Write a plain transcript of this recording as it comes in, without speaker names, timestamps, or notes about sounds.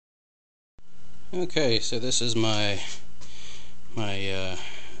Okay, so this is my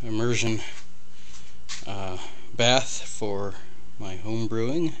immersion bath for my home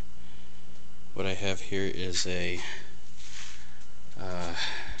brewing. What I have here is a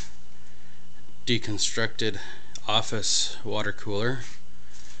deconstructed office water cooler.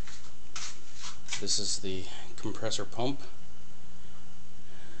 This is the compressor pump.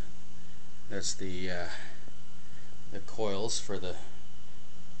 That's the coils for the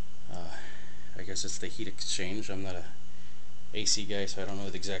I guess it's the heat exchange. I'm not a AC guy, so I don't know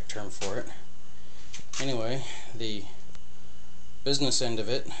the exact term for it. Anyway, the business end of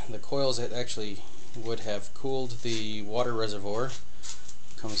it, the coils that actually would have cooled the water reservoir,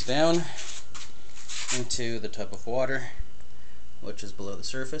 comes down into the tub of water, which is below the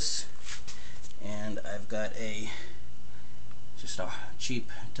surface. And I've got just a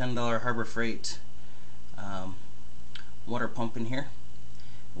cheap $10 Harbor Freight water pump in here,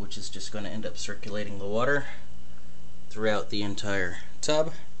 which is just going to end up circulating the water throughout the entire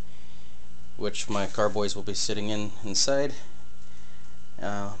tub, which my carboys will be sitting inside.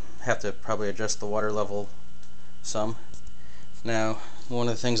 Have to probably adjust the water level some. Now, one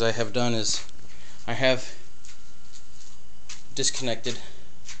of the things I have done is I have disconnected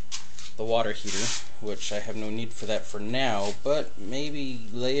the water heater, which I have no need for that for now, but maybe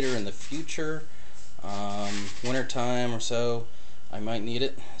later in the future, winter time or so, I might need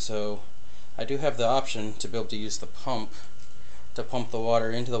it. So I do have the option to be able to use the pump to pump the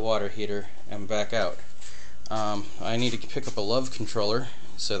water into the water heater and back out. I need to pick up a love controller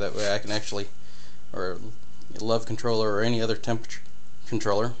so that way I can actually, or a love controller or any other temperature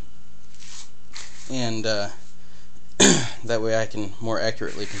controller, and that way I can more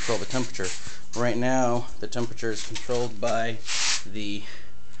accurately control the temperature. Right now the temperature is controlled by the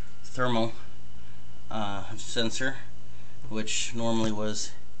thermal sensor, which normally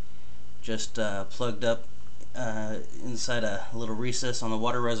was just plugged up inside a little recess on the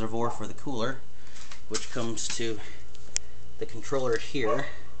water reservoir for the cooler, which comes to the controller here,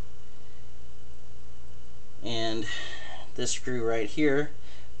 and this screw right here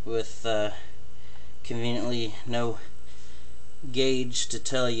with conveniently no gauge to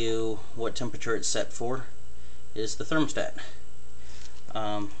tell you what temperature it's set for is the thermostat.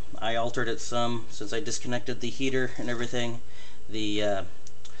 I altered it some since I disconnected the heater and everything.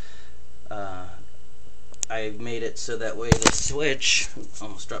 I made it so that way the switch,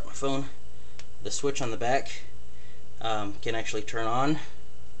 almost dropped my phone, the switch on the back can actually turn on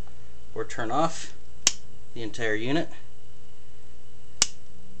or turn off the entire unit.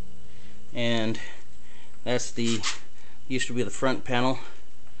 And that's used to be the front panel,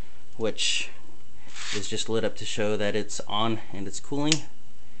 which is just lit up to show that it's on and it's cooling.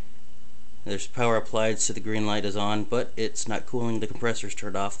 There's power applied, so the green light is on, but it's not cooling. The compressor's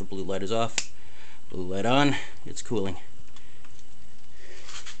turned off, the blue light is off. Blue light on, it's cooling.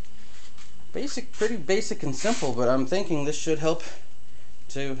 Pretty basic and simple, but I'm thinking this should help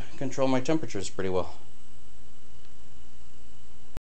to control my temperatures pretty well.